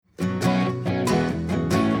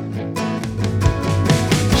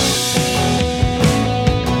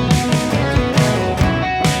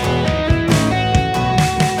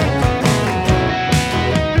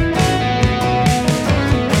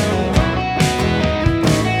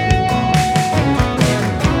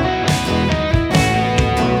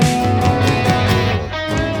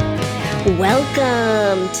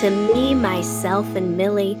to Me, Myself, and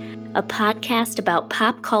Millie, a podcast about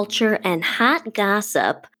pop culture and hot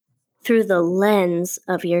gossip through the lens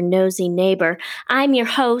of your nosy neighbor. I'm your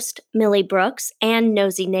host, Millie Brooks, and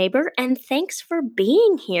nosy neighbor, and thanks for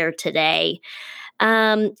being here today.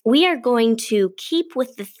 We are going to keep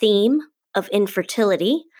with the theme of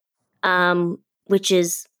infertility, which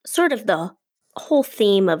is sort of the whole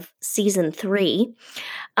theme of season 3.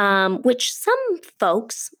 Which some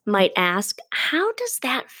folks might ask, how does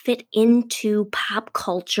that fit into pop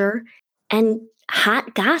culture and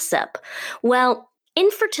hot gossip? Well,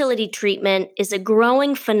 infertility treatment is a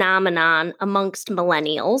growing phenomenon amongst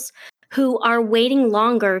millennials who are waiting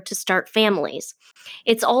longer to start families.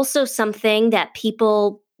 It's also something that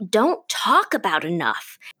people don't talk about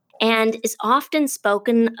enough and is often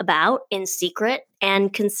spoken about in secret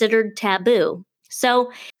and considered taboo.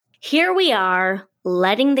 So, here we are,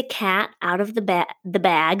 letting the cat out of the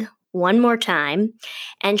bag one more time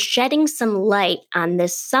and shedding some light on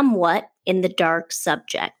this somewhat in the dark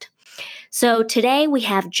subject. So today we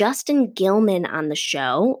have Justin Gilman on the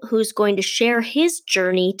show, who's going to share his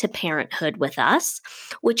journey to parenthood with us,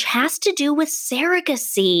 which has to do with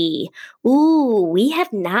surrogacy. Ooh, we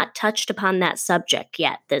have not touched upon that subject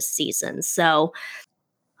yet this season. So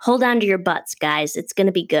hold on to your butts, guys. It's going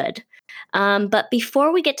to be good. But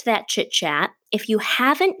before we get to that chit chat, if you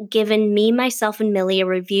haven't given me, myself, and Millie a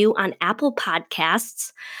review on Apple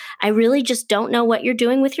Podcasts, I really just don't know what you're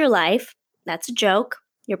doing with your life. That's a joke.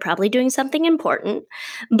 You're probably doing something important.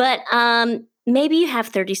 But maybe you have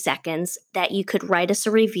 30 seconds that you could write us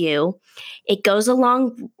a review. It goes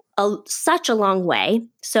such a long way.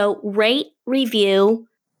 So rate, review,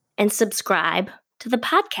 and subscribe to the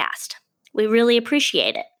podcast. We really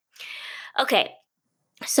appreciate it. Okay.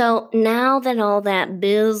 So now that all that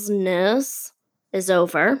business is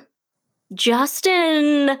over,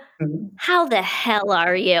 Justin, how the hell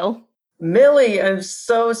are you? Millie, I'm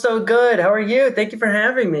so good. How are you? Thank you for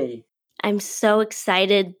having me. I'm so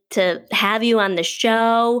excited to have you on the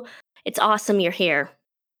show. It's awesome you're here.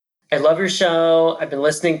 I love your show. I've been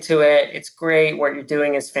listening to it. It's great. What you're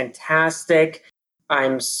doing is fantastic.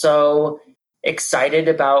 I'm so excited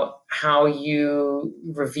about how you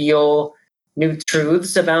reveal new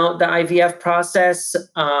truths about the IVF process.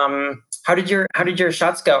 How did your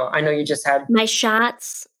shots go? I know you just had my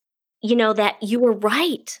shots. That you were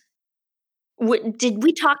right. Did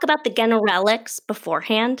we talk about the Ganirelix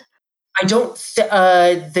beforehand? I don't.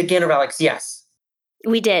 The Ganirelix, yes.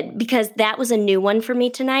 We did, because that was a new one for me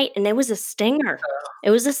tonight, and it was a stinger.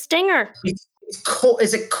 It was a stinger. It's cold.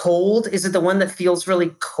 Is it cold? Is it the one that feels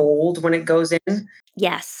really cold when it goes in?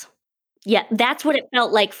 Yes. Yeah, that's what it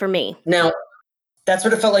felt like for me. Now, that's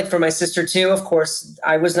what it felt like for my sister too. Of course,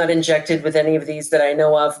 I was not injected with any of these that I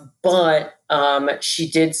know of, but she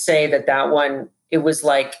did say that one, it was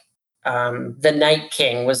like the Night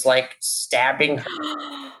King was like stabbing her.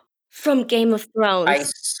 From Game of Thrones.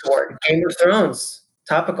 Ice sword. Game of Thrones.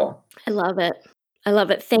 Topical. I love it. I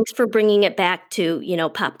love it. Thanks for bringing it back to,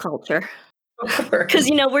 pop culture.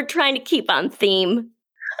 Because, we're trying to keep on theme.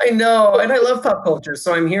 I know. And I love pop culture.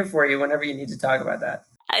 So I'm here for you whenever you need to talk about that.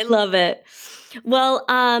 I love it. Well,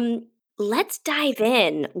 let's dive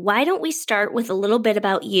in. Why don't we start with a little bit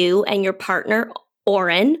about you and your partner,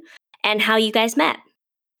 Oren, and how you guys met?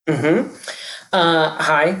 Mm-hmm.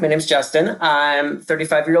 Hi, my name's Justin. I'm a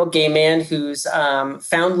 35-year-old gay man who's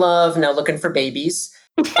found love, now looking for babies.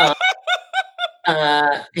 In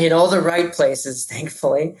all the right places,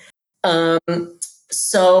 thankfully.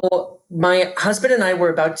 So my husband and I were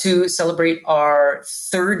about to celebrate our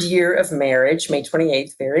 3rd year of marriage, May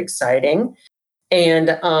 28th. Very exciting.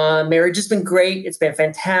 And marriage has been great. It's been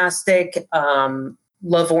fantastic.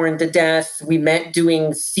 Love Oren to death. We met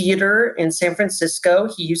doing theater in San Francisco.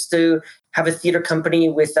 He used to have a theater company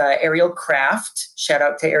with Ariel Kraft. Shout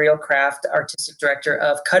out to Ariel Kraft, artistic director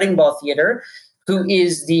of Cutting Ball Theater, who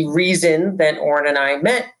is the reason that Oren and I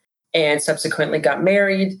met and subsequently got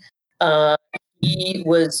married. He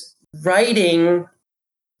was writing,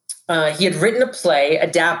 he had written a play,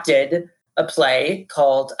 adapted a play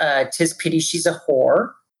called 'Tis Pity She's a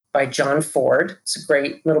Whore by John Ford. It's a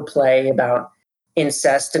great little play about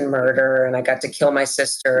incest and murder, and I got to kill my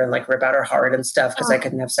sister and like rip out her heart and stuff because I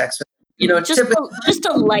couldn't have sex with her. Just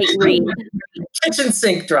a light read. Kitchen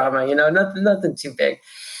sink drama, nothing too big.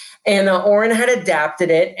 And Oren had adapted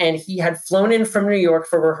it, and he had flown in from New York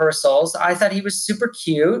for rehearsals. I thought he was super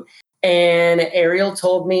cute. And Ariel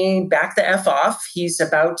told me, back the F off. He's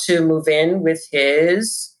about to move in with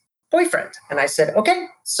his boyfriend. And I said, okay.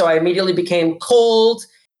 So I immediately became cold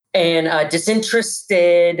and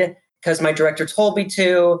disinterested because my director told me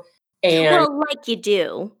to. And well, like you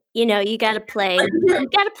do. You got to play. You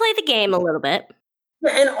got to play the game a little bit.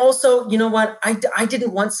 And also, you know what? I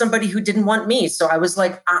didn't want somebody who didn't want me. So I was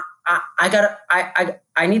like,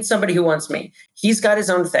 I need somebody who wants me. He's got his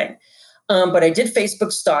own thing. But I did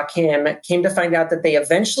Facebook stalk him, came to find out that they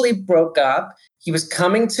eventually broke up. He was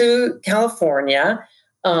coming to California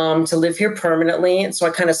to live here permanently. And so I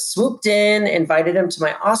kind of swooped in, invited him to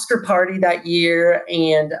my Oscar party that year,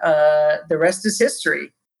 and the rest is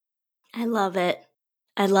history. I love it.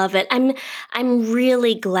 I love it. I'm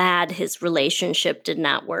really glad his relationship did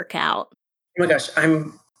not work out. Oh my gosh,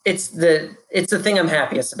 it's the thing I'm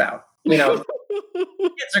happiest about.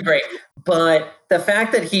 Kids are great, but the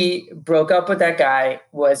fact that he broke up with that guy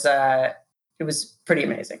was it was pretty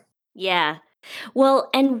amazing. Yeah. Well,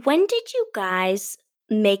 and when did you guys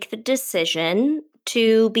make the decision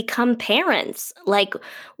to become parents? Like,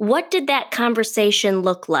 what did that conversation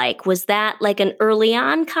look like? Was that like an early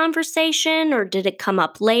on conversation or did it come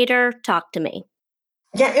up later? Talk to me.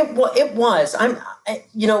 Yeah, it was.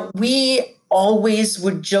 We always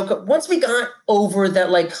would joke. Once we got over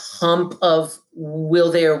that like hump of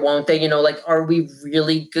will they or won't they, like, are we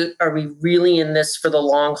really good? Are we really in this for the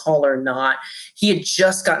long haul or not? He had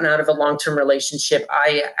just gotten out of a long-term relationship.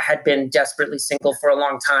 I had been desperately single for a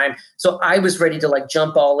long time. So I was ready to like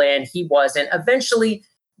jump all in. He wasn't. Eventually,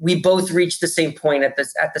 we both reached the same point at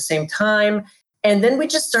the same time. And then we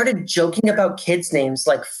just started joking about kids' names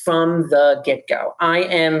like from the get-go. I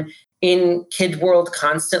am in kid world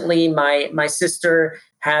constantly. My sister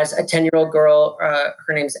has a 10-year-old girl.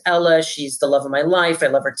 Her name's Ella. She's the love of my life. I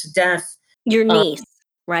love her to death. Your niece,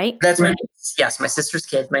 right? That's my niece. Yes, my sister's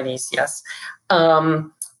kid, my niece, yes. And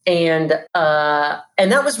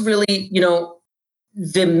that was really,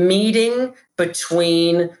 the meeting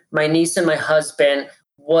between my niece and my husband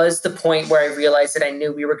was the point where I realized that I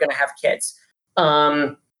knew we were going to have kids.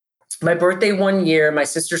 My birthday one year, my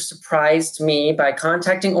sister surprised me by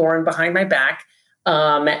contacting Oren behind my back.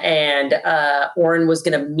 And Oren was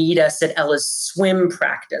going to meet us at Ella's swim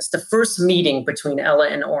practice, the first meeting between Ella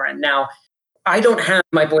and Oren. Now, I don't have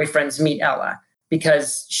my boyfriends meet Ella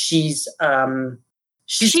because she's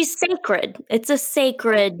sacred. It's a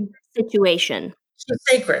sacred situation. She's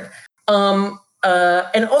sacred. And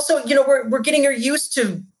also, we're getting her used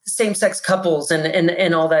to same-sex couples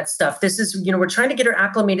and all that stuff. This is, we're trying to get her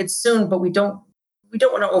acclimated soon, but we don't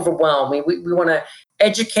want to overwhelm. We want to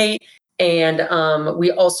educate, and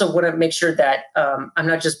we also want to make sure that I'm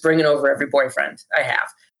not just bringing over every boyfriend I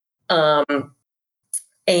have.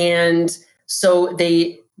 And so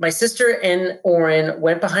my sister and Oren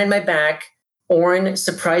went behind my back. Oren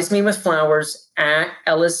surprised me with flowers at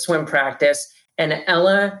Ella's swim practice, and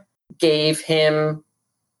Ella gave him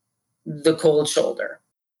the cold shoulder.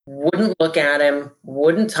 Wouldn't look at him,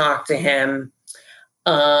 wouldn't talk to him.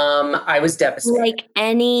 I was devastated. Like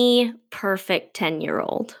any perfect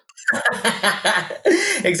 10-year-old.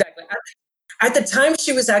 Exactly. At the time,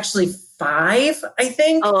 she was actually 5, I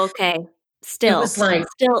think. Oh, okay. Still, it was like,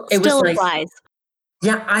 still applies.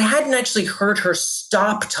 Yeah, I hadn't actually heard her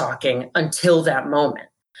stop talking until that moment.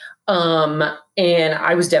 And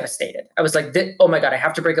I was devastated. I was like, oh my God, I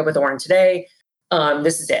have to break up with Oren today.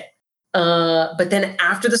 This is it. But then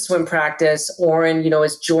after the swim practice, Oren,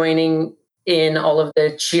 is joining in all of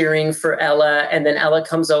the cheering for Ella. And then Ella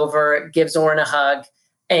comes over, gives Oren a hug,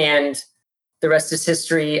 and the rest is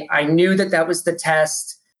history. I knew that was the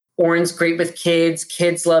test. Oren's great with kids.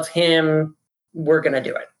 Kids love him. We're going to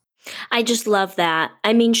do it. I just love that.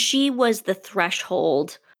 I mean, she was the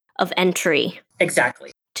threshold of entry.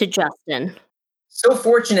 Exactly. To Justin. So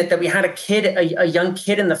fortunate that we had a young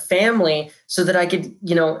kid in the family so that I could,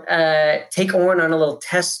 take Oren on a little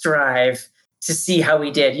test drive to see how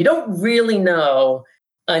he did. You don't really know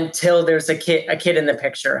until there's a kid in the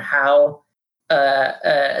picture how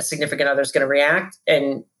a significant other is going to react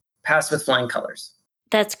and pass with flying colors.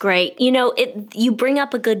 That's great. You bring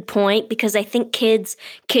up a good point because I think kids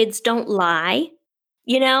don't lie,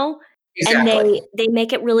 Exactly. And they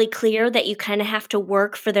make it really clear that you kind of have to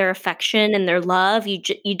work for their affection and their love.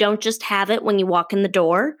 You don't just have it when you walk in the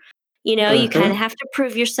door. You kind of have to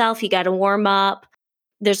prove yourself. You got to warm up.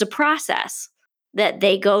 There's a process that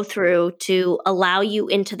they go through to allow you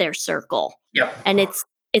into their circle. Yep. And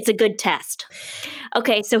it's a good test.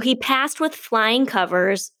 Okay, so he passed with flying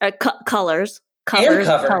colors, covers,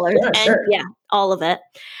 yeah, sure. and all of it.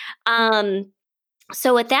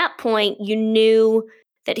 So at that point, you knew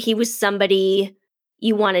that he was somebody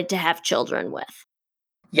you wanted to have children with.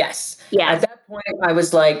 Yes. Yeah. At that point, I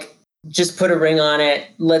was like, just put a ring on it.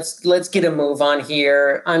 Let's get a move on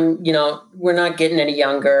here. We're not getting any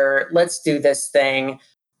younger. Let's do this thing.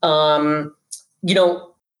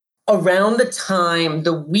 around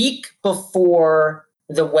the week before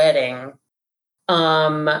the wedding,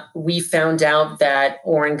 we found out that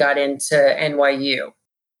Oren got into NYU.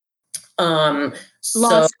 Law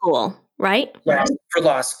So school, right? yes, for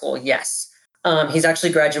law school, yes. He's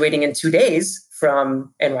actually graduating in 2 days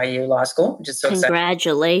from NYU Law School, which is so exciting.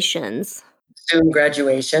 Congratulations. Soon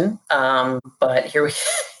graduation, but here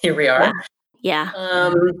we are.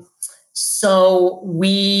 Yeah. So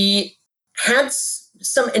we had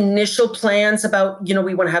some initial plans about,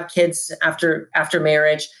 we want to have kids after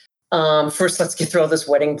marriage. First, let's get through all this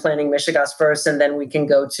wedding planning, mishigas first, and then we can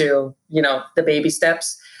go to, the baby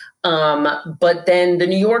steps. But then the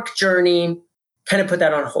New York journey kind of put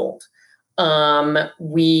that on hold.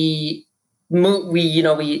 We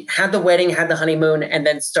had the wedding, had the honeymoon, and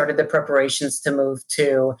then started the preparations to move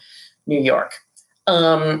to New York.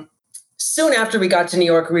 Soon after we got to New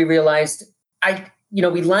York, we realized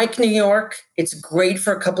we like New York. It's great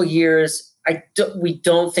for a couple years. We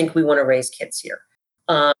don't think we want to raise kids here.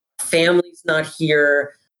 Family's not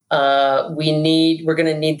here. We're going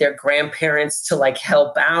to need their grandparents to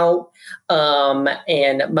help out.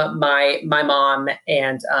 And my mom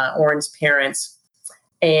and Oren's parents.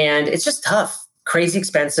 And it's just tough, crazy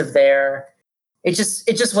expensive there. It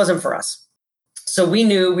just wasn't for us. So we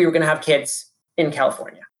knew we were going to have kids in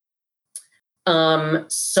California.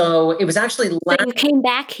 So it was actually So you came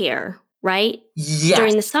back here, right? Yes.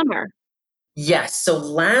 During the summer. Yes. So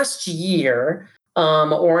last year,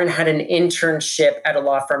 Oren had an internship at a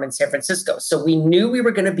law firm in San Francisco. So we knew we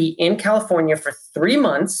were going to be in California for 3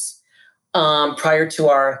 months prior to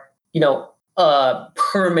our,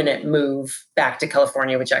 permanent move back to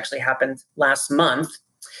California, which actually happened last month.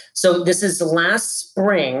 So this is the last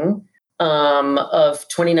spring of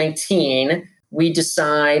 2019. We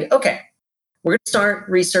decide, okay, we're going to start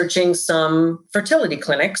researching some fertility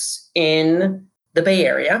clinics in the Bay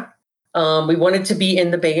Area. We wanted to be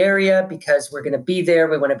in the Bay Area because we're going to be there.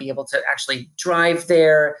 We want to be able to actually drive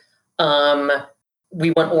there.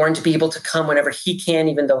 We want Oren to be able to come whenever he can,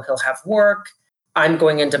 even though he'll have work. I'm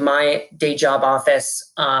going into my day job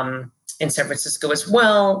office in San Francisco as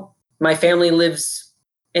well. My family lives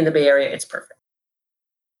in the Bay Area. It's perfect.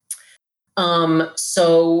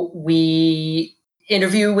 So we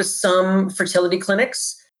interview with some fertility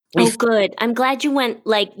clinics. Good. I'm glad you went,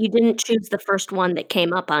 you didn't choose the first one that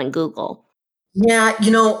came up on Google. Yeah,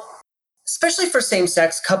 especially for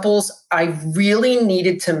same-sex couples, I really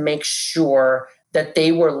needed to make sure that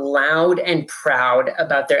they were loud and proud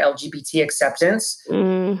about their LGBT acceptance.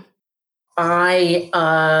 You'd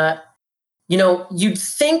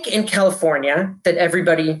think in California that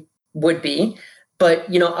everybody would be, but,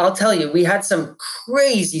 I'll tell you, we had some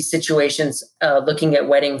crazy situations looking at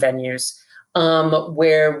wedding venues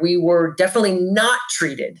where we were definitely not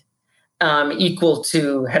treated equal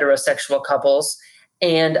to heterosexual couples.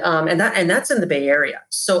 And that's in the Bay Area.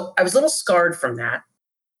 So I was a little scarred from that.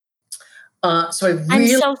 I'm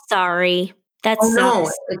so sorry. That sucks. No,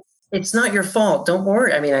 it's not your fault. Don't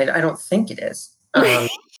worry. I mean, I don't think it is. I'm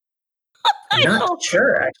not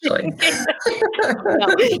sure, actually. No,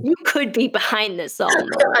 you could be behind this all.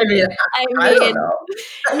 I mean, I don't know.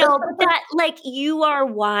 No, but that you are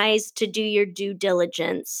wise to do your due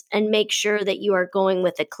diligence and make sure that you are going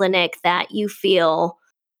with a clinic that you feel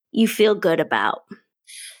good about.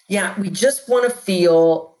 Yeah, we just want to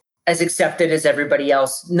feel as accepted as everybody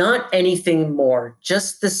else, not anything more,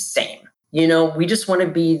 just the same. We just want to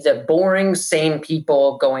be the boring, same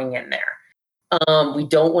people going in there. We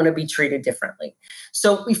don't want to be treated differently.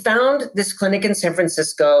 So we found this clinic in San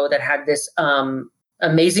Francisco that had this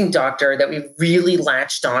amazing doctor that we really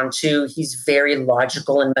latched onto. He's very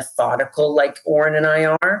logical and methodical, like Oren and I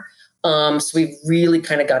are. So we really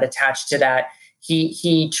kind of got attached to that.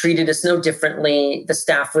 He treated us no differently. The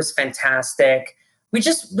staff was fantastic. We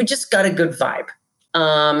just got a good vibe.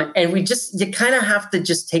 And you kind of have to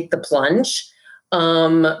just take the plunge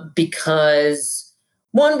because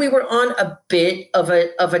one, we were on a bit of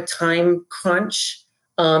a time crunch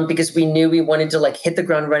because we knew we wanted to hit the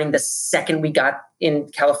ground running the second we got in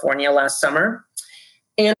California last summer.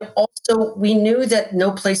 And also we knew that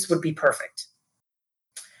no place would be perfect.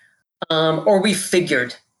 Or we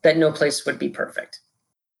figured that no place would be perfect.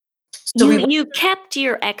 So you kept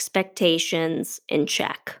your expectations in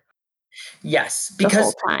check. Yes, because the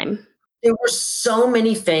whole time. There were so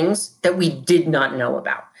many things that we did not know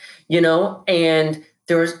about, and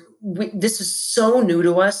this is so new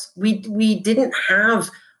to us. We didn't have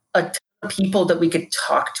a ton of people that we could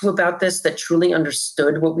talk to about this that truly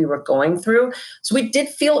understood what we were going through. So we did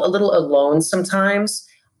feel a little alone sometimes.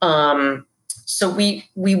 So we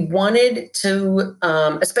wanted to,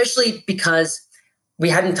 especially because We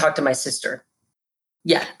hadn't talked to my sister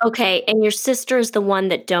yet. Okay, and your sister is the one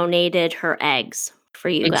that donated her eggs for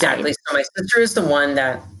you guys. Exactly. So my sister is the one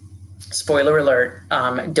that, spoiler alert,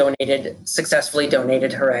 successfully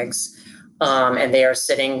donated her eggs. And they are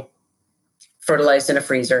sitting fertilized in a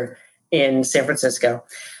freezer in San Francisco.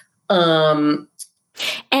 And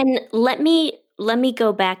let me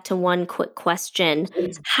go back to one quick question.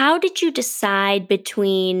 How did you decide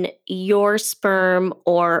between your sperm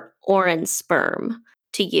or Oren's sperm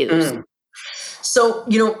to use? So,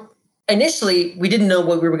 initially we didn't know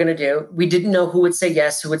what we were going to do. We didn't know who would say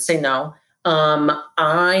yes, who would say no.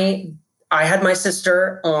 I had my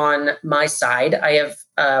sister on my side. I have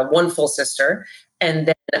one full sister, and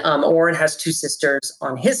then Oren has two sisters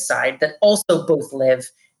on his side that also both live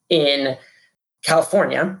in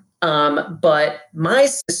California. But my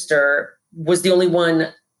sister was the only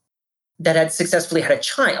one that had successfully had a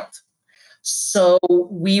child. So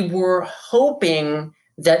we were hoping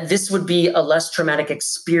that this would be a less traumatic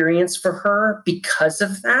experience for her because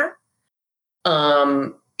of that.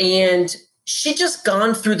 And she just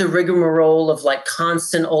gone through the rigmarole of like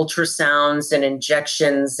constant ultrasounds and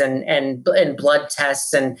injections and blood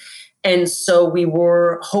tests. And so we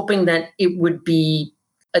were hoping that it would be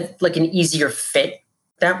like an easier fit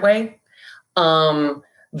that way.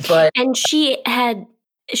 But And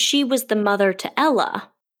she was the mother to Ella,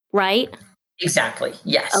 right? exactly.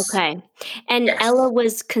 Yes. Okay. And Yes. Ella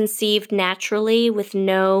was conceived naturally with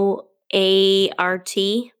no ART,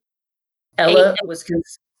 Ella was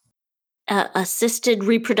assisted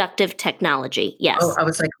reproductive technology. Oh, Yes. I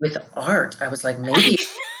was like, with art. I was like, maybe.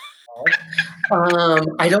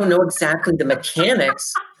 I don't know exactly the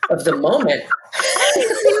mechanics of the moment.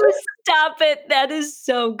 You stop it. That is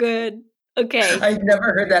so good. Okay. I've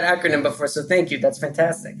never heard that acronym before, so thank you. That's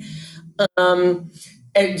fantastic.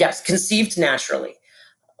 And yes, conceived naturally.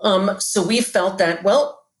 So we felt that,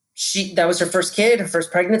 well, that was her first kid, her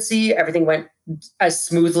first pregnancy. Everything went as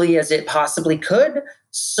smoothly as it possibly could.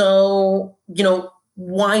 So,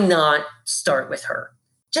 why not start with her?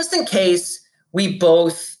 Just in case we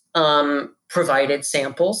both provided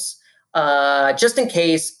samples, just in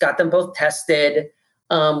case, got them both tested.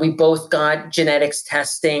 We both got genetics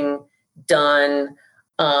testing done.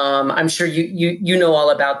 I'm sure you know all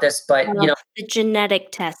about this, but The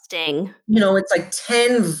genetic testing. it's like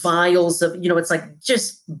 10 vials of, it's like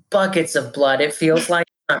just buckets of blood. It feels like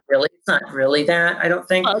it's not really that, I don't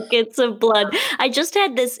think. Buckets of blood. I just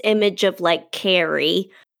had this image of like Carrie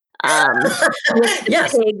with the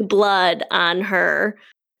Yes. pig blood on her.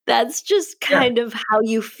 That's just kind of how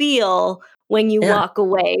you feel when you Yeah. walk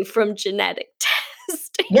away from genetic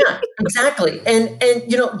testing. Yeah, exactly. And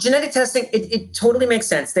genetic testing, it totally makes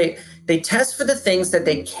sense. They test for the things that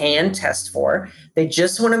they can test for. They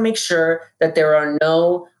just want to make sure that there are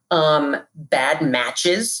no bad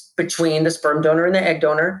matches between the sperm donor and the egg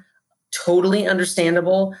donor. Totally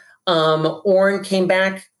understandable. Oren came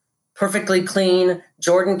back perfectly clean.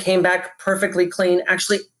 Jordan came back perfectly clean.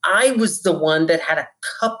 Actually, I was the one that had a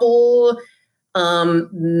couple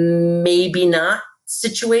maybe not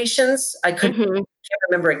situations. I can't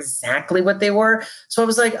remember exactly what they were. So I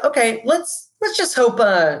was like, okay, let's just hope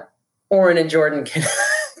Oren and Jordan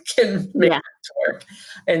can make it work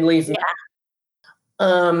and leave me.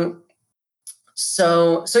 I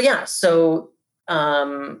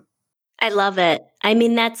love it. I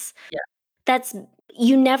mean, that's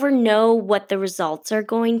you never know what the results are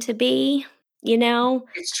going to be,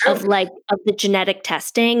 it's true. of the genetic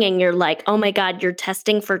testing, and you're like, "Oh my god, you're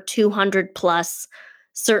testing for 200 plus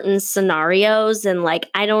certain scenarios," and like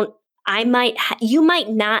you might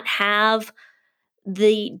not have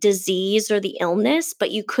the disease or the illness,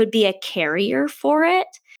 but you could be a carrier for it.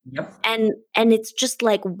 Yep. And it's just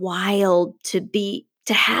like wild to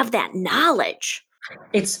have that knowledge.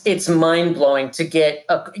 It's mind-blowing to get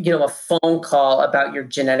a phone call about your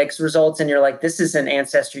genetics results, and you're like, this is an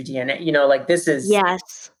ancestry DNA, like this is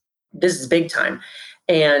big time.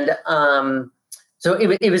 And so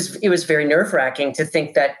it was very nerve-wracking to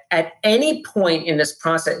think that at any point in this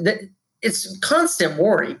process, it's constant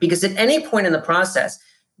worry, because at any point in the process,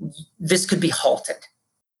 this could be halted.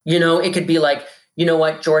 It could be like, you know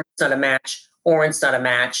what, Jordan's not a match, Oren's not a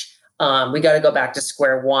match. We got to go back to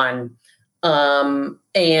square one. And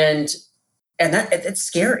that it's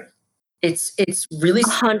scary. It's really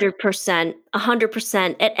 100%.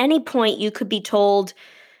 100%. At any point, you could be told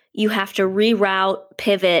you have to reroute,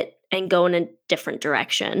 pivot, and go in a different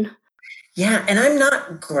direction. Yeah, and I'm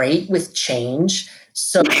not great with change,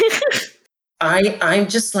 so I'm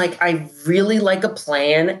just like, I really like a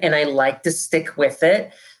plan and I like to stick with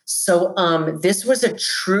it. So this was a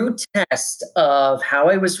true test of how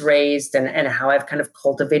I was raised and how I've kind of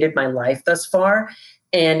cultivated my life thus far.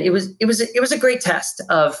 And it was a great test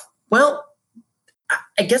of, well,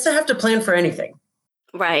 I guess I have to plan for anything.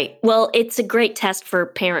 Right. Well, it's a great test for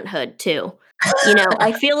parenthood too. You know,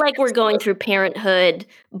 I feel like we're going through parenthood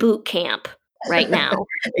boot camp right now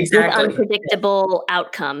with Exactly. unpredictable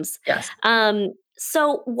outcomes. Yes.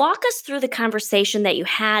 So walk us through the conversation that you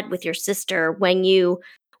had with your sister when you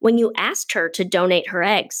asked her to donate her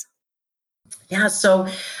eggs. Yeah, so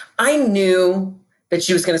I knew that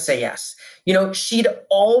she was going to say yes. She'd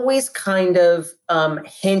always kind of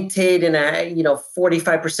hinted in a 45%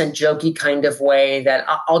 jokey kind of way that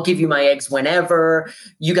I'll give you my eggs whenever.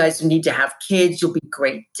 You guys need to have kids. You'll be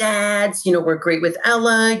great dads. We're great with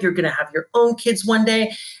Ella. You're going to have your own kids one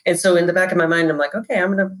day. And so in the back of my mind, I'm like, okay,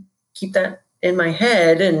 I'm going to keep that in my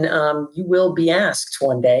head, and you will be asked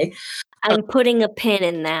one day. I'm putting a pin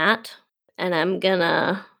in that and I'm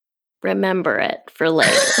gonna remember it for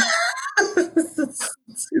later.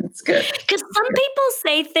 It's good. Because some people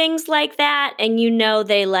say things like that and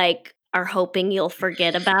they like are hoping you'll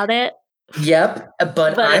forget about it. Yep, but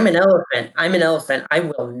But I'm an elephant. I'm an elephant. I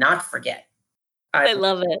will not forget. I I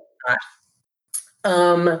love it.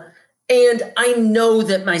 will not. And I know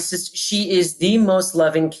that my sister, she is the most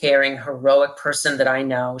loving, caring, heroic person that I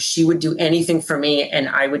know. She would do anything for me, and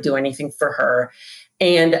I would do anything for her.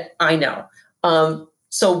 And I know.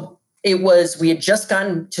 So we had just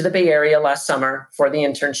gotten to the Bay Area last summer for the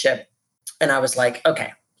internship. And I was like,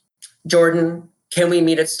 okay, Jordan, can we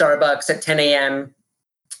meet at Starbucks at 10 a.m.?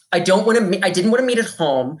 I didn't want to meet at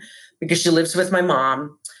home because she lives with my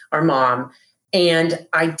mom, our mom, and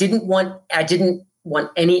I didn't want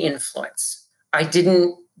any influence. I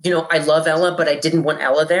love Ella, but I didn't want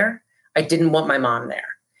Ella there. I didn't want my mom there.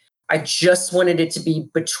 I just wanted it to be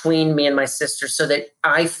between me and my sister so that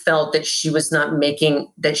I felt that she was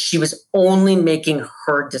only making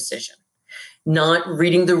her decision, not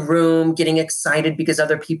reading the room, getting excited because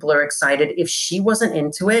other people are excited. If she wasn't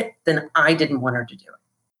into it, then I didn't want her to do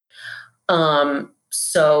it.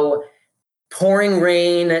 So pouring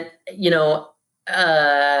rain,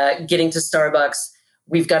 getting to Starbucks,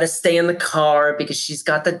 we've got to stay in the car because she's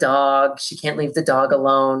got the dog. She can't leave the dog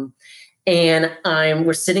alone. And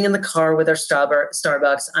we're sitting in the car with our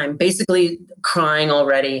Starbucks. I'm basically crying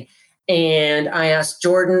already. And I asked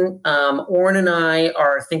Jordan, Orrin and I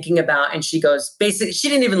are thinking about, and she goes, basically, she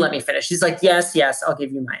didn't even let me finish. She's like, yes, I'll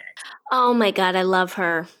give you my eggs. Oh my God, I love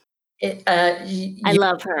her. I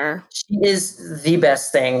love her. She is the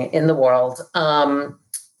best thing in the world.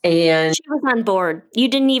 And She was on board. You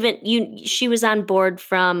didn't even she was on board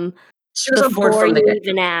from she was on board before from the you get-go.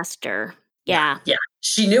 even asked her. Yeah. Yeah.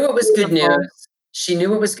 She knew it was good Beautiful. news. She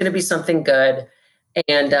knew it was going to be something good.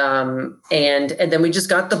 And then we just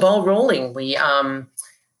got the ball rolling. We got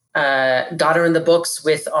her in the books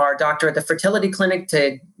with our doctor at the fertility clinic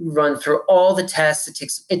to run through all the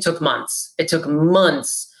tests. It took months. It took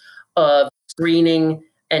months of screening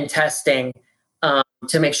and testing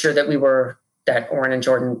to make sure that Orrin and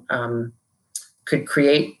Jordan could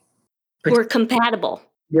create. We're compatible.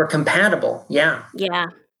 We're compatible. Yeah. Yeah.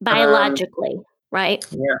 Biologically, right?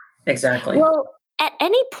 Yeah, exactly. Well, at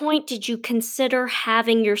any point did you consider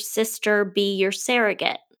having your sister be your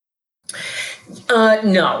surrogate?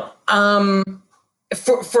 No.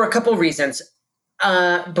 For a couple of reasons.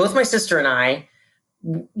 Both my sister and I,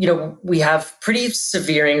 we have pretty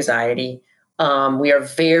severe anxiety. We are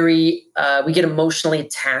we get emotionally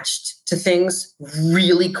attached to things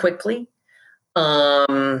really quickly.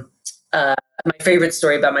 My favorite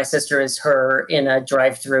story about my sister is her in a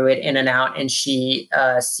drive-through at In-N-Out, and she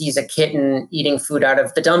sees a kitten eating food out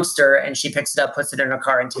of the dumpster, and she picks it up, puts it in her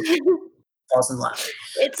car, and falls in love.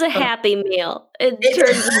 It's a happy meal. It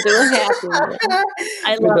turns into a happy meal.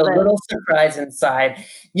 I With a love it. little surprise inside,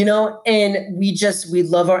 and we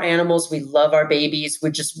love our animals. We love our babies.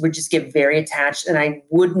 We just get very attached. And I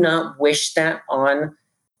would not wish that on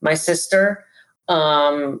my sister.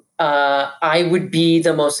 I would be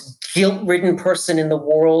the most guilt-ridden person in the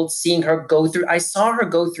world seeing her go through. I saw her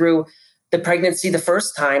go through the pregnancy the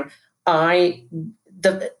first time.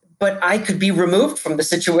 But I could be removed from the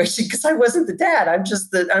situation because I wasn't the dad. I'm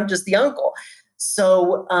just the uncle.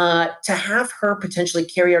 So to have her potentially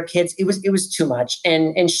carry our kids, it was too much,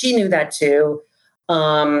 and she knew that too.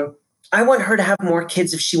 I want her to have more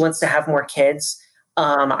kids if she wants to have more kids.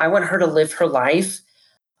 I want her to live her life.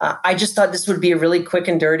 I just thought this would be a really quick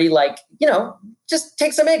and dirty, just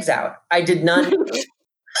take some eggs out. I did not.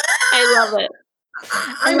 I love it.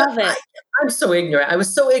 I love it. I'm so ignorant. I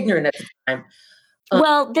was so ignorant at the time.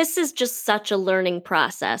 Well, this is just such a learning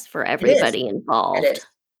process for everybody involved.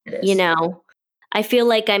 It You is. know, I feel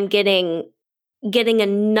like I'm getting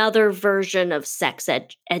another version of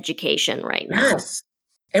education right now. Yes.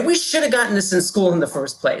 And we should have gotten this in school in the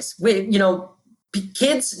first place.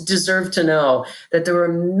 Kids deserve to know that there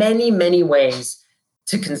are many, many ways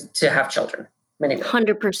to have children. Many ways.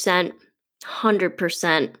 100%.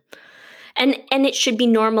 100%. And it should be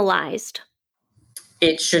normalized.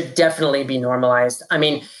 It should definitely be normalized. I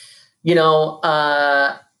mean, you know,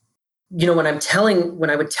 uh, when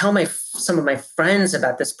I would tell some of my friends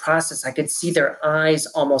about this process, I could see their eyes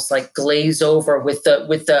almost like glaze over with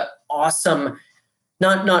the awesome,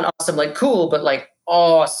 not awesome like cool, but like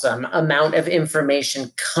awesome amount of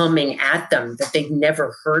information coming at them that they'd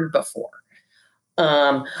never heard before.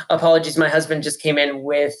 Apologies, my husband just came in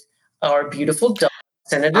with our beautiful dog,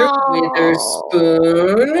 Senator Oh,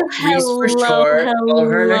 Witherspoon, Reese for hello, short. Follow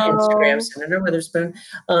her on Instagram, hello. Senator Witherspoon.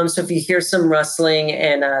 So if you hear some rustling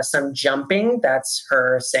and some jumping, that's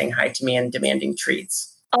her saying hi to me and demanding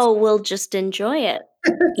treats. Oh, we'll just enjoy it,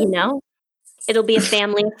 you know? It'll be a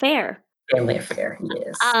family affair. Family affair,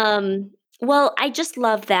 yes. Um, well, I just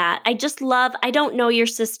love that. I don't know your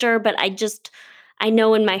sister, but I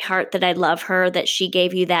know in my heart that I love her, that she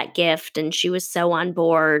gave you that gift and she was so on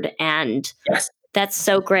board, and Yes. that's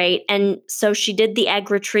so great. And so she did the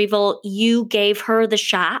egg retrieval. You gave her the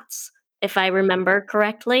shots, if I remember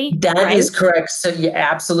correctly, That right? is correct. So yeah,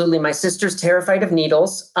 absolutely. My sister's terrified of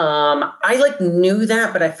needles. I like knew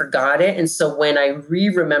that, but I forgot it. And so when I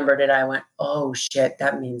remembered it, I went, "Oh shit,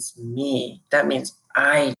 that means me. That means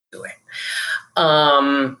I do it."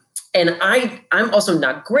 Um, and I'm also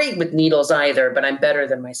not great with needles either, but I'm better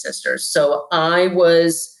than my sisters. So I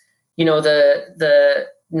was, the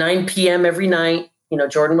 9 p.m. every night.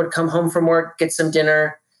 Jordan would come home from work, get some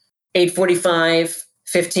dinner, 8:45,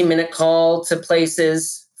 15-minute call to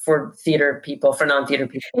places for theater people, for non-theater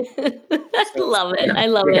people. I love it. You know, I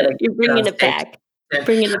love we it. gotta You're get on bringing it stage. back.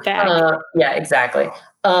 Bringing it back. Yeah, exactly.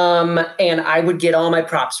 And I would get all my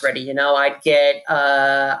props ready. I'd get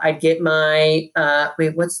my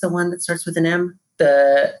wait, what's the one that starts with an M?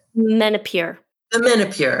 Menopur. The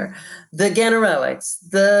Menopur, the Ganirelix,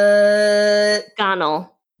 the Gonal.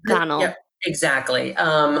 yeah, Gonal. exactly.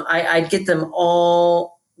 I'd get them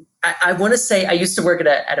all. I want to say I used to work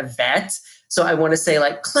at a vet, so I want to say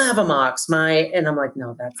like Clavamox, and I'm like,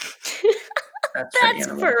 no, that's for That's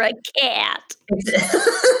animals. for a cat.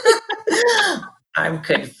 I'm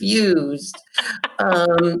confused.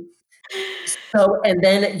 Um, and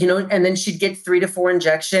then she'd get 3 to 4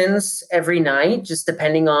 injections every night, just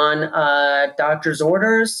depending on doctor's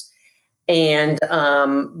orders. And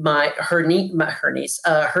her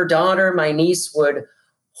daughter, my niece, would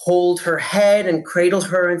hold her head and cradle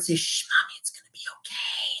her and say, "Shh, mommy, it's gonna be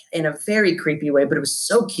okay," in a very creepy way, but it was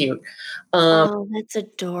so cute. Um, Oh, that's my mom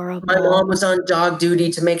adorable. was on dog duty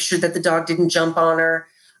to make sure that the dog didn't jump on her.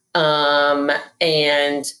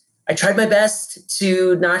 And I tried my best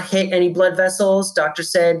to not hit any blood vessels. Doctor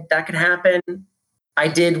said that could happen. I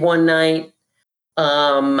did one night.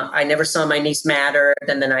 I never saw my niece madder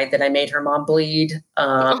than the night that I made her mom bleed.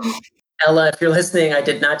 Ella, if you're listening, I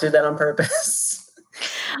did not do that on purpose.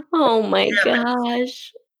 Oh my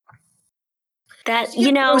gosh. That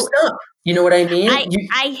You get bruised up. You know what I mean?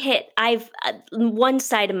 one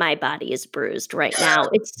side of my body is bruised right now.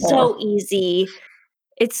 It's Oh, so easy.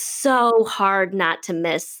 It's so hard not to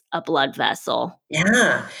miss a blood vessel,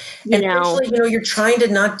 yeah. you And know? eventually, you're trying to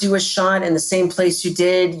not do a shot in the same place you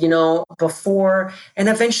did, before, and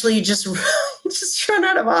eventually you just you just run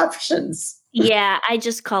out of options. Yeah, I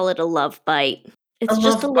just call it a love bite. A It's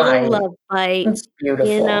just a love little bite. love bite, It's you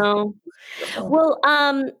beautiful. know? Beautiful. Well,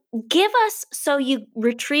 give us so you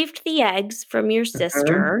retrieved the eggs from your Mhm,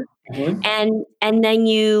 sister, mhm. and then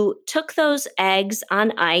you took those eggs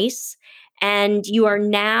on ice, and you are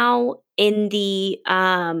now in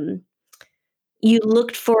you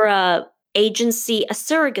looked for a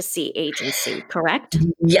surrogacy agency, correct?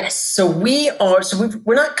 Yes. So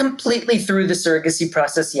we're not completely through the surrogacy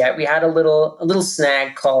process yet. We had a little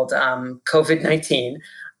snag called COVID-19.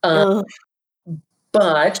 Uh, Ugh,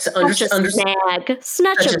 but such a snag,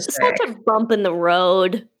 such a such snag. a bump in the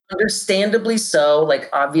road. Understandably so. Like,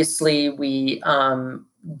 obviously, we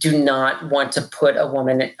do not want to put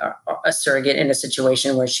a surrogate, in a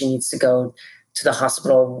situation where she needs to go to the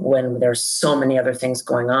hospital when there's so many other things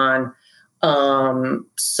going on.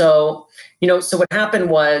 So what happened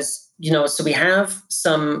was, so we have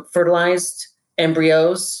some fertilized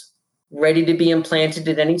embryos ready to be implanted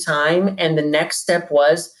at any time. And the next step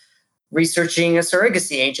was researching a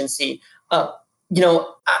surrogacy agency.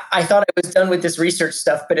 I thought I was done with this research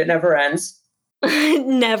stuff, but it never ends. It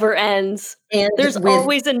never ends. And There's with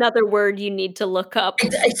always another word you need to look up.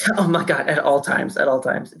 oh my God, at all times,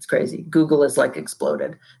 it's crazy. Google is like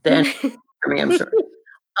exploded. The end for me, I'm sure.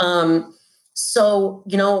 Um, so,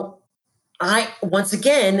 once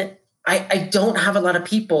again, I don't have a lot of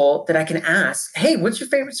people that I can ask, hey, what's your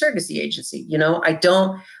favorite surrogacy agency?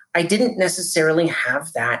 I didn't necessarily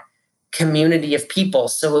have that community of people.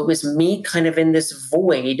 So it was me kind of in this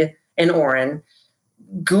void, and Oren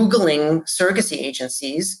Googling surrogacy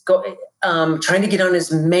agencies, trying to get on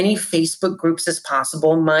as many Facebook groups as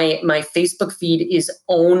possible. My Facebook feed is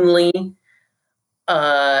only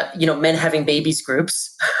men having babies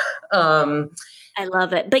groups. um, I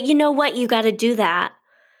love it. But you know what? You gotta do that.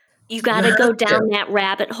 You you gotta go have to. down that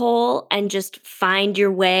rabbit hole and just find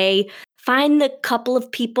your way. Find the couple of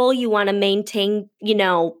people you wanna maintain,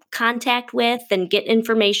 contact with and get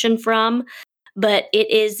information from, but it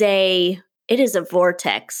is a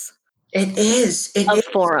vortex It is. It of is.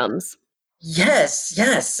 forums. Yes,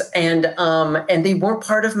 yes, and they weren't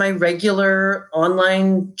part of my regular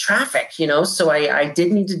online traffic, So I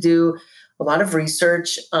did need to do a lot of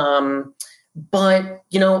research, but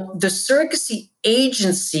the surrogacy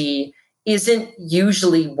agency isn't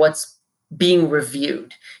usually what's being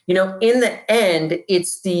reviewed. In the end,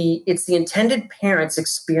 it's the intended parent's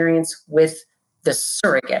experience with the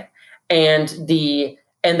surrogate and the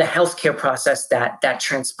healthcare process that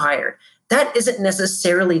transpired. That isn't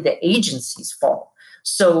necessarily the agency's fault.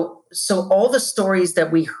 So all the stories that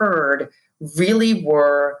we heard really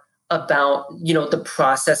were about the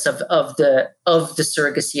process of the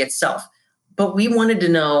surrogacy itself, but we wanted to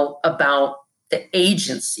know about the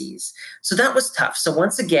agencies. So that was tough. So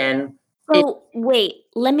once again, Oh, wait,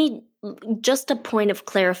 let me just a point of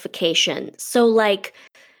clarification. So, like,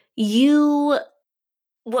 you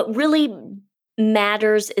what really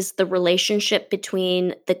matters is the relationship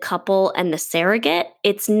between the couple and the surrogate.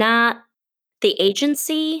 It's not the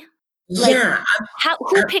agency. Like, yeah,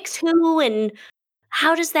 who picks who and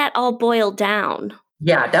how does that all boil down?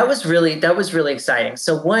 yeah, that was really exciting.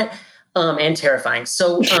 So what, and terrifying.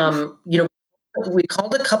 So we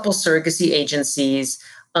called a couple surrogacy agencies,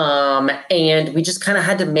 and we just kind of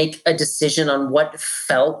had to make a decision on what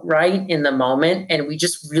felt right in the moment, and we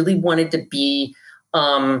just really wanted to be.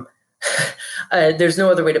 Um, there's no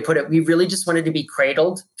other way to put it. We really just wanted to be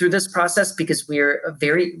cradled through this process because we're a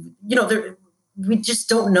very, we just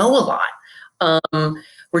don't know a lot.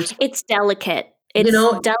 We're, It's delicate. you It's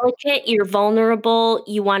know, delicate, you're vulnerable,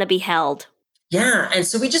 you wanna be held. Yeah. And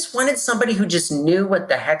so we just wanted somebody who just knew what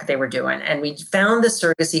the heck they were doing. And we found the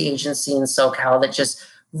surrogacy agency in SoCal that just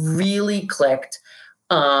really clicked.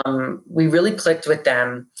 We really clicked with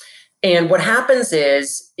them. And what happens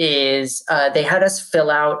is they had us fill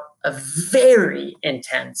out a very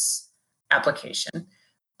intense application.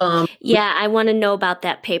 Um, Yeah, I wanna know about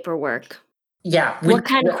that paperwork. yeah, What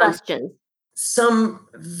kind of questions? some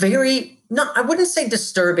very, not, I wouldn't say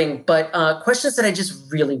disturbing, but questions that I just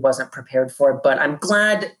really wasn't prepared for. But I'm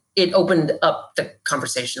glad it opened up the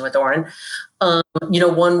conversation with Oren.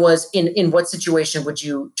 One was, in what situation would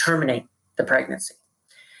you terminate the pregnancy?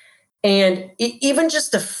 And even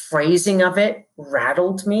just the phrasing of it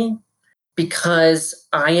rattled me because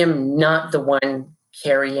I am not the one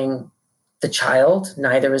carrying the child,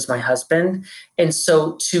 neither is my husband. And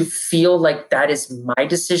so to feel like that is my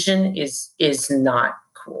decision is not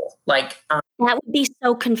cool. Like, That would be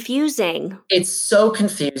so confusing. it's so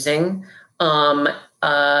confusing. Um,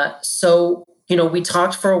 so we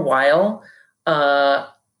talked for a while.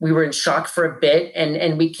 We were in shock for a bit,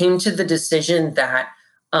 and we came to the decision that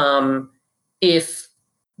if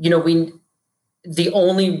we the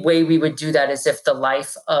only way we would do that is if the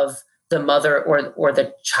life of the mother or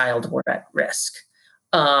the child were at risk.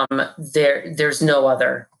 There's no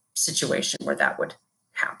other situation where that would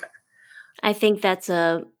happen. I think that's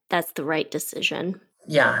the right decision.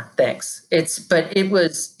 Yeah, thanks.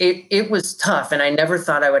 It was tough, and I never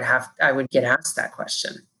thought I would get asked that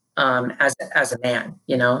question as a man,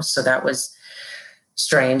 So that was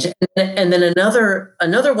strange. And then another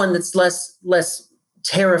one that's less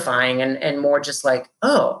terrifying and more just like,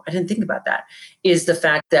 oh, I didn't think about that, is the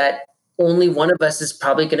fact that only one of us is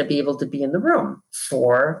probably going to be able to be in the room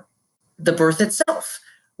for the birth itself.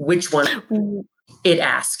 Which one Mm. it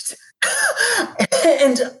asked.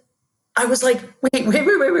 And I was like, wait. Oh,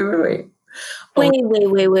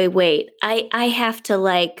 Wait. I have to,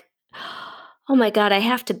 like, oh my god, I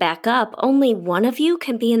have to back up. Only one of you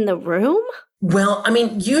can be in the room? well, I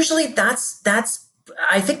mean, usually that's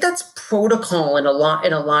I think that's protocol in a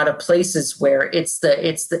lot of places where it's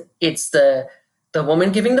the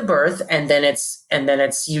woman giving the birth, and then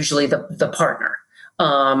it's usually the partner.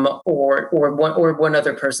 or one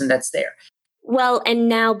other person that's there. Well, and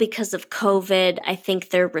now because of COVID, I think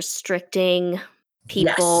they're restricting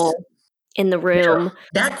Yes. people in the Now, room.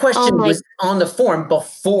 that Oh question my, was on the form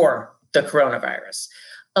before the coronavirus.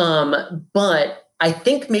 But I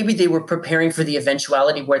think maybe they were preparing for the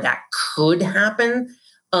eventuality where that could happen.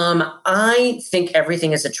 I think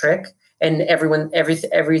everything is a trick, and everyone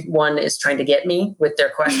is trying to get me with their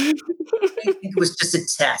question. I think it was just a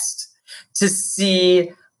test to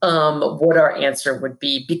see what our answer would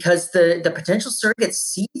be, because the potential surrogates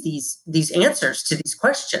see these answers to these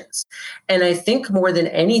questions, and I think more than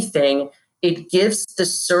anything, it gives the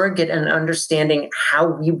surrogate an understanding how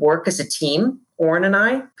we work as a team, Oren and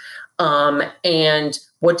I, and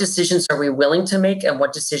what decisions are we willing to make, and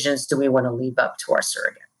what decisions do we want to leave up to our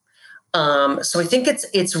surrogate. So I think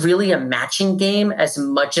it's really a matching game as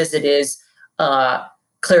much as it is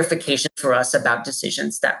clarification for us about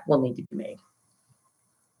decisions that will need to be made.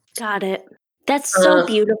 got it. That's so Uh,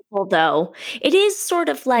 beautiful, though. It is sort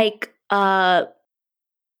of like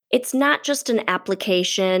it's not just an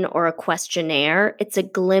application or a questionnaire. It's a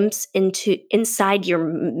glimpse into inside your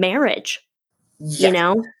marriage, you yes,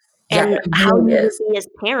 know, yeah, and it how really you would is. be as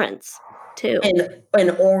parents too.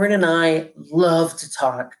 And Oren and I love to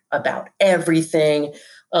talk about everything.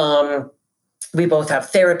 Um, we both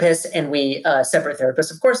have therapists, and we separate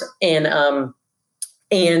therapists, of course,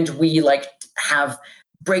 and we like have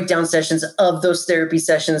breakdown sessions of those therapy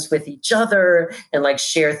sessions with each other, and like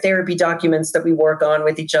share therapy documents that we work on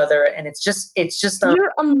with each other, and it's just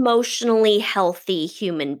You're emotionally healthy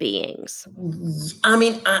human beings. I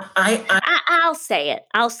mean, I'll say it.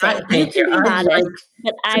 I'll say it. You thank you. can be I modest, like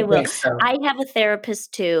but I to will. think so. I have a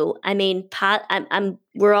therapist too. I mean,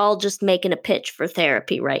 we're all just making a pitch for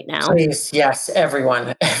therapy right now Please, yes,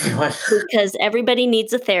 everyone, everyone. because everybody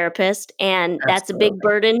needs a therapist, and that's a big Absolutely.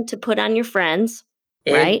 burden to put on your friends,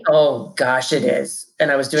 right? Oh gosh, it is.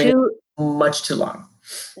 And I was doing it Too much too long.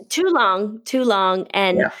 too long,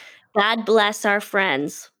 and Yeah. God bless our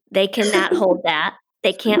friends. They cannot hold that.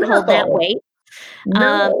 They can't hold that No, weight.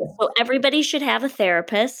 no. So everybody should have a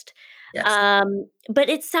therapist. Yes. But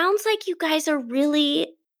it sounds like you guys are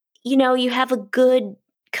really, you have a good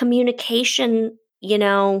communication,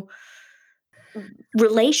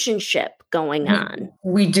 relationship going We on.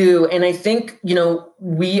 we do, and I think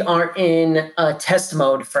we are in a test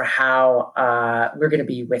mode for how we're going to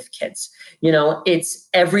be with kids. It's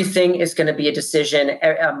everything is going to be a decision,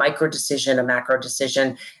 a micro decision, a macro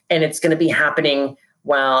decision, and it's going to be happening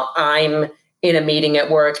while I'm in a meeting at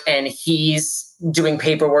work and he's doing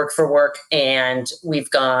paperwork for work, and we've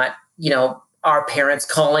got our parents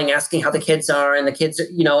calling asking how the kids are, and the kids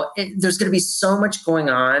there's going to be so much going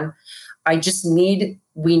on.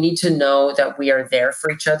 We need to know that we are there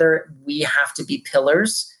for each other. We have to be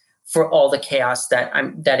pillars for all the chaos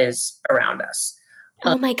that is around us.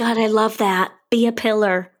 Uh, Oh my God, I love that. Be a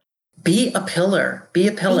pillar. be a pillar. Be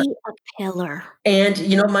a pillar. Be a pillar. And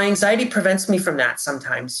my anxiety prevents me from that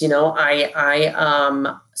sometimes.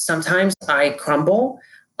 I sometimes I crumble,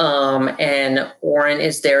 and Oren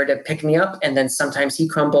is there to pick me up, and then sometimes he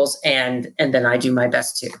crumbles, and then I do my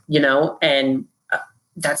best too. And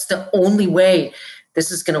that's the only way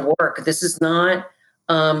this is going to work. This is not,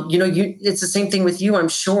 it's the same thing with you, I'm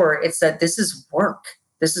sure. It's that this is work.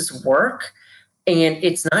 This is work, and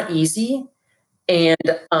it's not easy. And,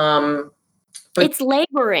 but It's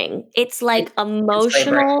laboring. It's like it's laboring.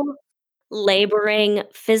 emotional laboring,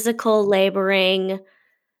 physical laboring,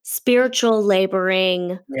 spiritual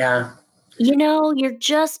laboring. Yeah. You're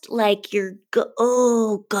just like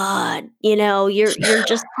oh God, you're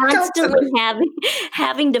just constantly Constantly.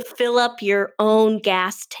 having to fill up your own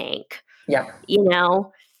gas tank, Yeah. you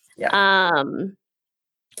know? Yeah. Um,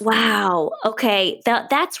 wow. Okay.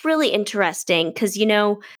 That's really interesting because,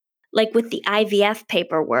 like with the IVF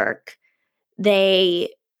paperwork, they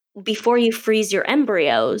before you freeze your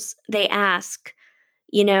embryos, they ask,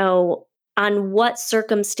 you know, on what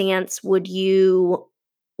circumstance would you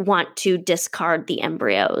want to discard the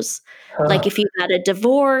embryos? Like Oh, if you had a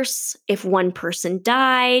divorce, if one person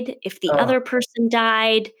died, if the oh, other person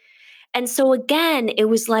died. And so again, it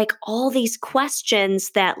was like all these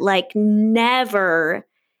questions that like never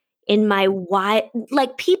in my why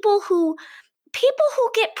like people who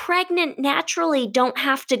get pregnant naturally don't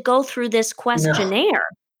have to go through this no, questionnaire.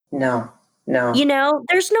 no, no.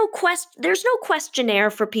 There's no questionnaire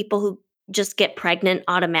for people who just get pregnant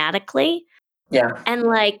automatically. Yeah. And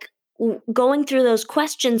like going through those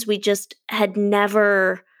questions, we had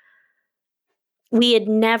never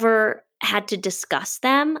had to discuss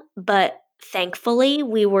them, but thankfully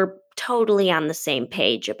we were totally on the same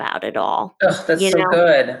page about it all. Oh, that's You so know,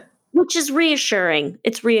 good. which is reassuring.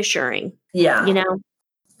 It's reassuring, you Yeah. know?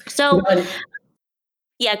 So, And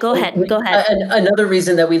yeah, go ahead. Go ahead. another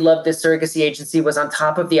reason that we loved this surrogacy agency was on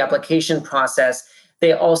top of the application process,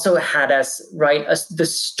 they also had us write the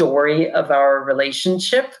story of our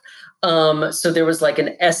relationship. So there was like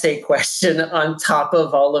an essay question on top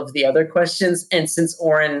of all of the other questions. And since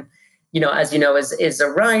Oren, as you know, is a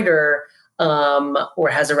writer or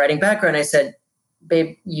has a writing background, I said,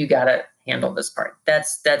 babe, you got to handle this part.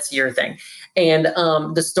 That's your thing. And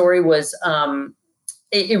the story was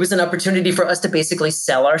it was an opportunity for us to basically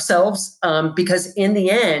sell ourselves because in the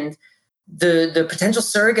end, the potential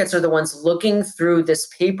surrogates are the ones looking through this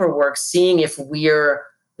paperwork, seeing if we're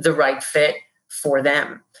the right fit for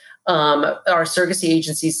them. Our surrogacy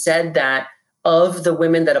agency said that of the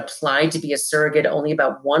women that applied to be a surrogate, only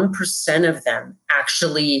about 1% of them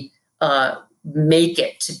actually make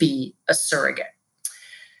it to be a surrogate.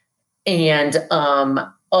 And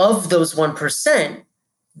of those 1%,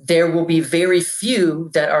 there will be very few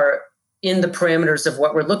that are in the parameters of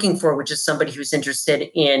what we're looking for, which is somebody who's interested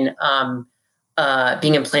in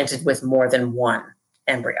being implanted with more than one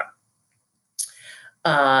embryo.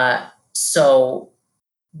 So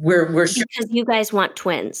we're because you guys want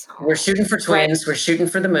twins. We're shooting for twins. Right. We're shooting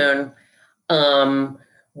for the moon.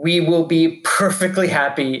 We will be perfectly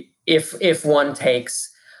happy if one takes,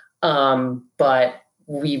 but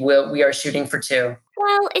we are shooting for two.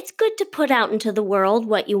 Well, it's good to put out into the world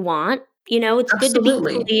what you want. It's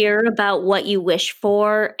Absolutely. good to be clear about what you wish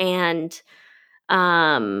for. And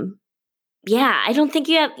yeah, I don't think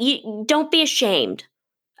you don't be ashamed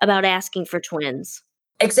about asking for twins.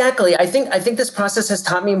 Exactly. I think this process has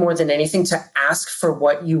taught me more than anything to ask for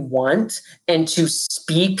what you want and to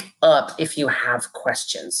speak up if you have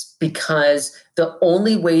questions, because the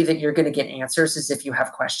only way that you're going to get answers is if you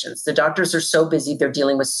have questions. The doctors are so busy. They're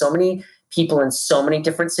dealing with so many people in so many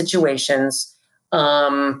different situations.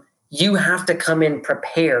 You have to come in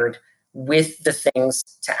prepared with the things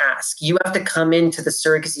to ask. You have to come into the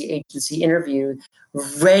surrogacy agency interview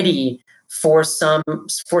ready for some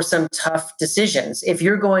tough decisions. If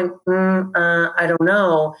you're going, I don't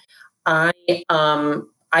know, I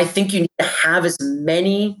think you need to have as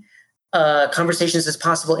many conversations as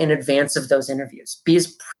possible in advance of those interviews. Be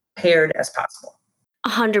as prepared as possible.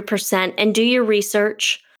 100%, and do your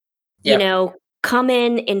research. Yep. Come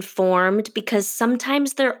in informed, because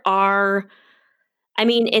sometimes there are. I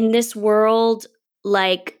mean, in this world,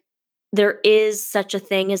 like, there is such a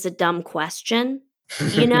thing as a dumb question,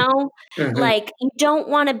 you know? Mm-hmm. Like, you don't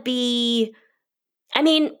wanna be. I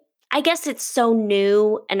mean, I guess it's so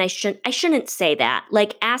new, and I shouldn't say that.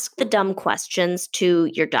 Like, ask the dumb questions to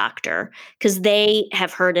your doctor, because they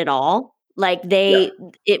have heard it all. Like,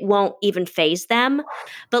 it won't even faze them.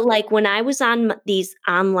 But, like, when I was on these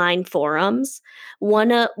online forums,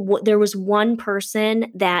 there was one person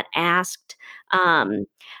that asked,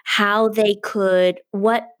 how they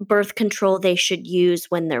what birth control they should use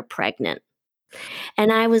when they're pregnant.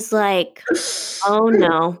 And I was like, "Oh,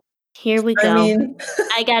 no. Here we go. I mean,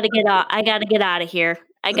 I gotta get out. I gotta get out of here.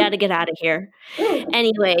 I gotta get out of here."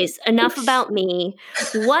 Anyways, enough about me.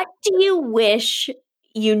 What do you wish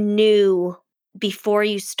you knew before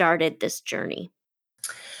you started this journey?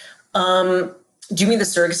 Do you mean the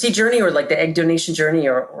surrogacy journey or like the egg donation journey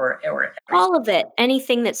or All of it.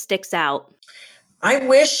 Anything that sticks out. I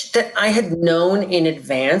wish that I had known in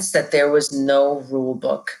advance that there was no rule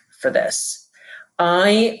book for this.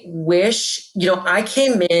 I wish, I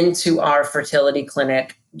came into our fertility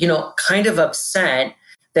clinic, kind of upset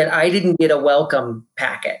that I didn't get a welcome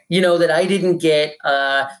packet, that I didn't get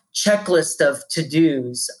a checklist of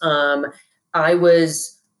to-dos. I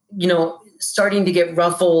was, starting to get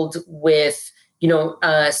ruffled with,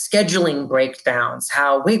 scheduling breakdowns.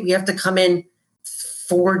 How, wait, we have to come in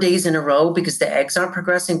 4 days in a row because the eggs aren't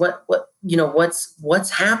progressing. What's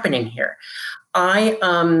happening here?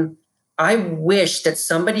 I wish that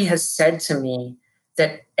somebody has said to me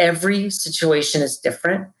that every situation is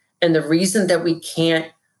different, and the reason that we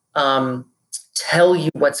can't tell you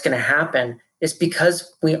what's going to happen is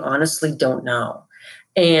because we honestly don't know,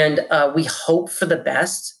 and we hope for the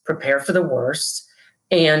best, prepare for the worst,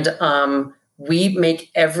 and we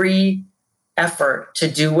make every effort to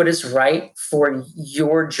do what is right for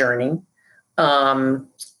your journey,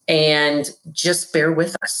 and just bear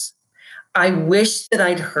with us. I wish that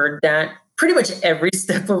I'd heard that pretty much every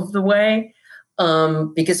step of the way,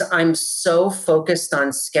 because I'm so focused on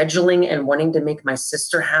scheduling and wanting to make my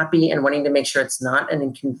sister happy and wanting to make sure it's not an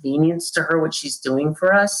inconvenience to her what she's doing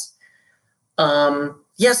for us. So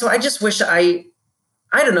I just wish I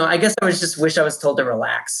don't know. I guess I was just wish I was told to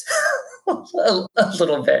relax a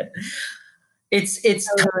little bit.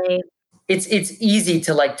 Totally. It's easy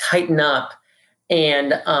to like tighten up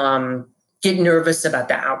and get nervous about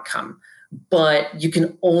the outcome, but you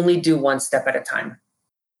can only do one step at a time.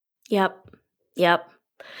 Yep. Yep.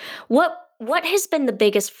 What has been the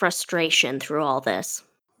biggest frustration through all this?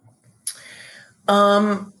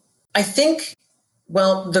 Um, I think,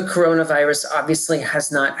 well, the coronavirus obviously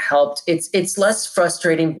has not helped. It's less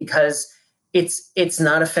frustrating because it's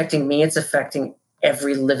not affecting me. It's affecting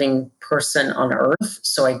every living person on Earth.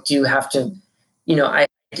 So I do have to, you know, I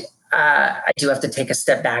do have to take a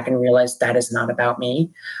step back and realize that is not about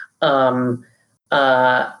me. Um,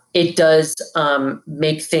 it does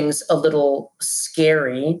make things a little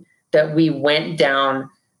scary that we went down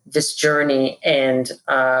this journey, and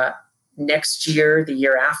next year, the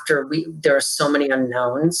year after, there are so many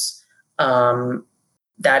unknowns.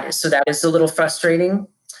 That is a little frustrating.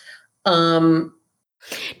 Um,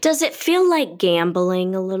 Does it feel like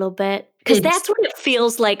gambling a little bit? Because it's that's what it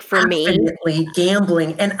feels like for me. definitely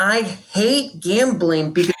gambling, and I hate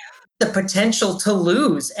gambling because the potential to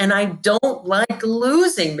lose, and I don't like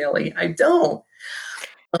losing, Millie. I don't.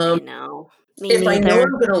 I Um, know. Me if I know neither.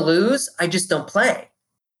 I'm going to lose, I just don't play.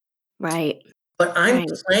 Right. But I'm Right.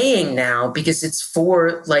 playing now because it's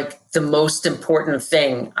for like the most important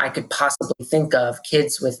thing I could possibly think of: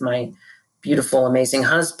 kids with my beautiful, amazing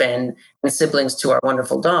husband and siblings to our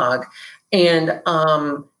wonderful dog. And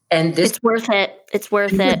this It's worth it. It's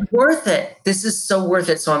worth is it. worth it. This is so worth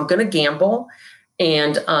it. So I'm going to gamble,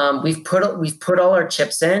 and we've put all our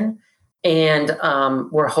chips in, and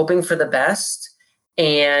we're hoping for the best.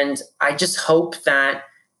 And I just hope that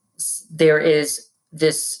there is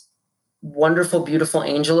this wonderful, beautiful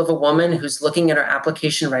angel of a woman who's looking at our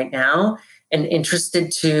application right now and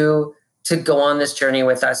interested to go on this journey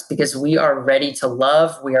with us, because we are ready to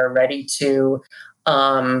love. We are ready to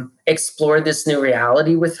explore this new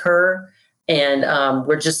reality with her, and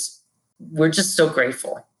we're just so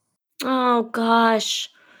grateful. Oh gosh.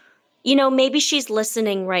 Maybe she's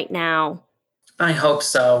listening right now. I hope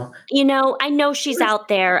so. I know she's out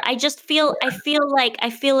there. I feel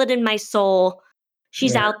it in my soul.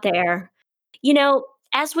 She's Yeah. out there.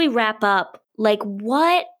 As we wrap up, like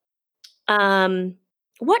um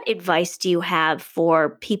what advice do you have for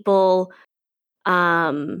people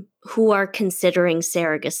who are considering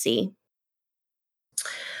surrogacy?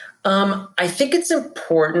 I think it's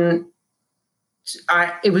important.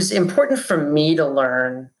 It was important for me to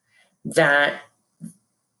learn that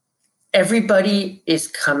everybody is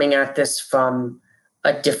coming at this from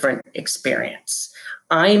a different experience.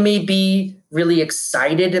 I may be really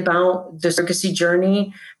excited about the surrogacy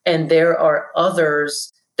journey, and there are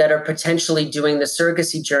others that are potentially doing the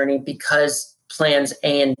surrogacy journey because plans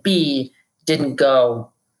A and B didn't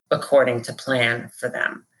go according to plan for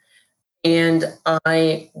them. And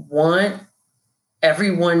I want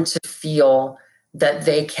everyone to feel that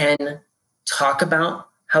they can talk about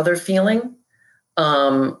how they're feeling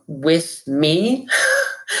with me,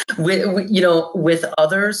 with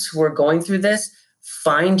others who are going through this.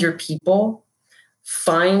 Find your people.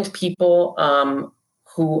 Find people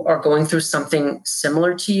who are going through something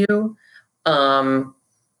similar to you. Um,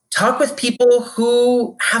 Talk with people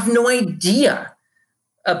who have no idea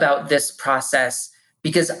about this process,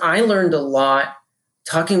 because I learned a lot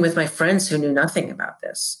talking with my friends who knew nothing about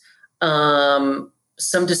this.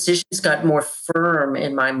 Some decisions got more firm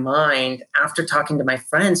in my mind after talking to my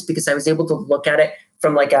friends, because I was able to look at it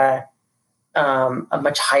from like a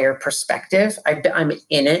much higher perspective. I'm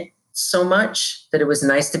in it so much that it was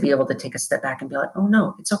nice to be able to take a step back and be like, oh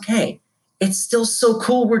no, it's okay. It's still so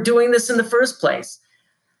cool we're doing this in the first place.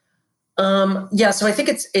 Yeah, so I think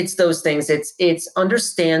it's those things. It's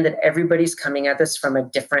understand that everybody's coming at this from a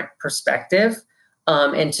different perspective,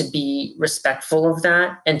 and to be respectful of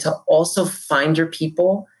that, and to also find your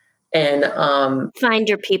people. And Find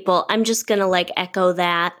your people. I'm just going to echo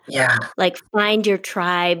that. yeah, Like find your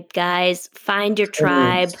tribe, guys. Find your totally.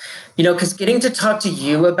 tribe. Because getting to talk to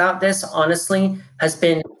you about this honestly has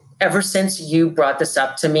been, ever since you brought this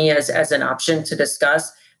up to me as an option to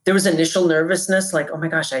discuss. There was initial nervousness, like, oh my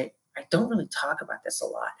gosh, I don't really talk about this a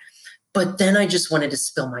lot. But then I just wanted to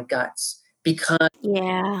spill my guts because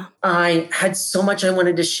Yeah. I had so much I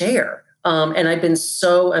wanted to share. And I've been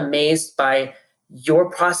so amazed by your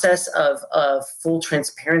process of full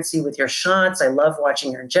transparency with your shots. I love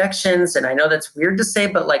watching your injections. And I know that's weird to say,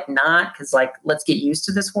 but like not, because like, let's get used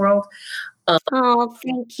to this world. Oh,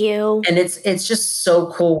 thank you. And it's just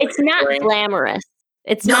so cool what It's you're not doing. glamorous.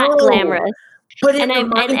 It's not No, glamorous. but it And I and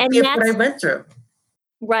reminds me and of what I that's went through.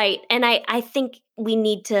 right. And I think we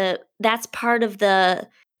need to that's part of the,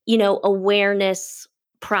 awareness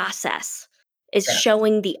process is Yeah.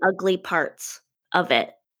 showing the ugly parts of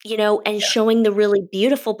it, and showing the really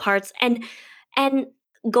beautiful parts, and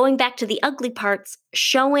going back to the ugly parts,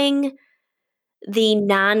 showing the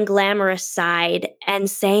non-glamorous side and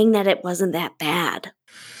saying that it wasn't that bad.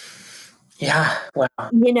 Yeah. Wow.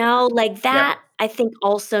 Like Yeah. that, I think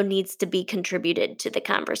also needs to be contributed to the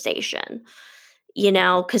conversation,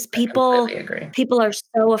 because I completely agree. people are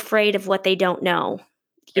so afraid of what they don't know.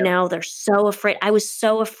 Yeah. They're so afraid. I was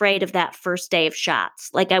so afraid of that first day of shots.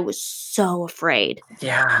 Like I was so afraid.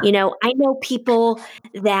 Yeah. I know people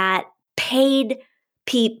that paid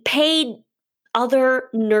other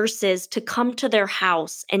nurses to come to their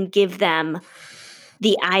house and give them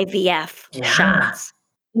the IVF Yeah. shots.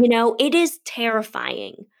 It is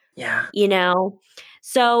terrifying, Yeah. you know?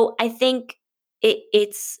 So I think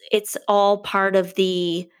it's all part of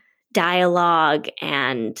the dialogue,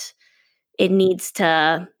 and it needs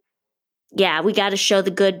to, we got to show the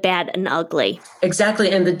good, bad, and ugly. Exactly.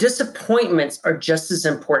 And the disappointments are just as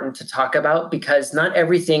important to talk about, because not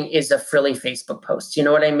everything is a frilly Facebook post. You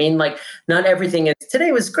know what I mean? Like, not everything is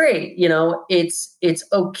today was great. It's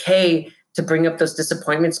okay to bring up those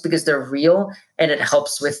disappointments because they're real and it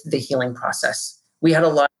helps with the healing process. We had a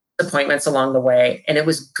lot of disappointments along the way, and it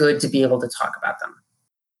was good to be able to talk about them.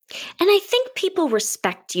 And I think people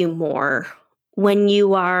respect you more when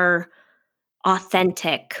you are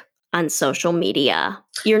authentic on social media.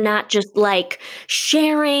 You're not just like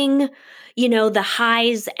sharing, the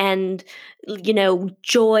highs and,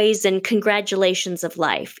 joys and congratulations of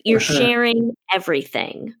life. You're Mhm. sharing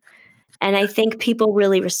everything. And I think people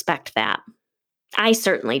really respect that. I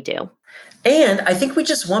certainly do. And I think we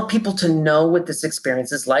just want people to know what this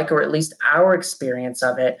experience is like, or at least our experience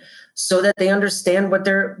of it, so that they understand what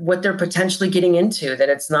they're potentially getting into, that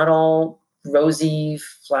it's not all rosy,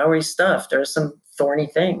 flowery stuff. There's some thorny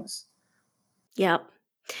things. Yep.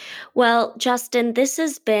 Well, Justin, this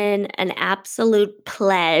has been an absolute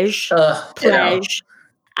pleasure. Ugh, ditto.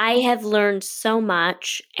 I have learned so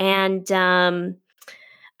much, and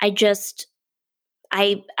I just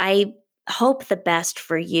I hope the best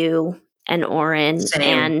for you and Orrin Same,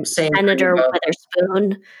 and same for you Senator both.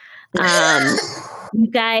 Witherspoon. Um,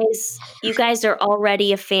 you guys are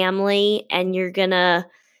already a family, and you're gonna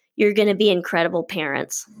be incredible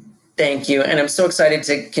parents. Thank you. And I'm so excited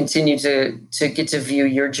to continue to get to view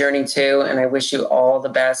your journey too. And I wish you all the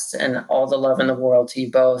best and all the love in the world to you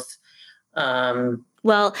both. Well,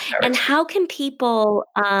 All and right. how can people,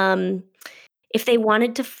 if they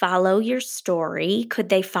wanted to follow your story, could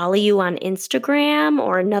they follow you on Instagram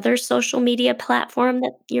or another social media platform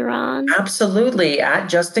that you're on? Absolutely. At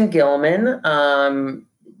Justin Gilman.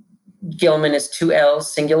 Gilman is 2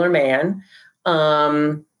 L's, singular man.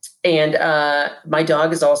 And my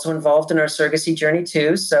dog is also involved in our surrogacy journey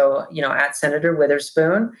too. So, at Senator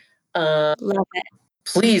Witherspoon. Love it.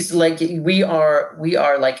 Please, like, we are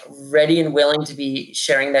like ready and willing to be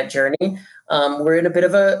sharing that journey. We're in a bit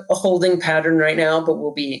of a holding pattern right now, but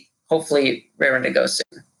we'll be hopefully raring to go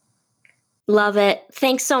soon. Love it.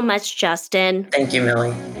 Thanks so much, Justin. Thank you,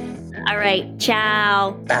 Millie. All right.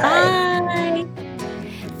 Ciao. Bye. Bye.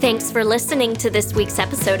 Thanks for listening to this week's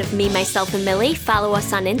episode of Me, Myself, and Millie. Follow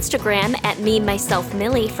us on Instagram at Me, Myself,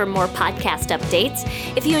 Millie for more podcast updates.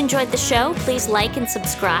 If you enjoyed the show, please like and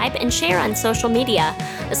subscribe and share on social media.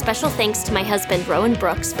 A special thanks to my husband, Rowan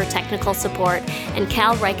Brooks, for technical support, and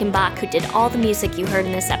Cal Reichenbach, who did all the music you heard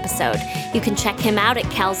in this episode. You can check him out at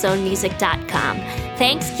calzonemusic.com.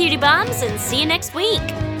 Thanks, cutie bombs, and see you next week.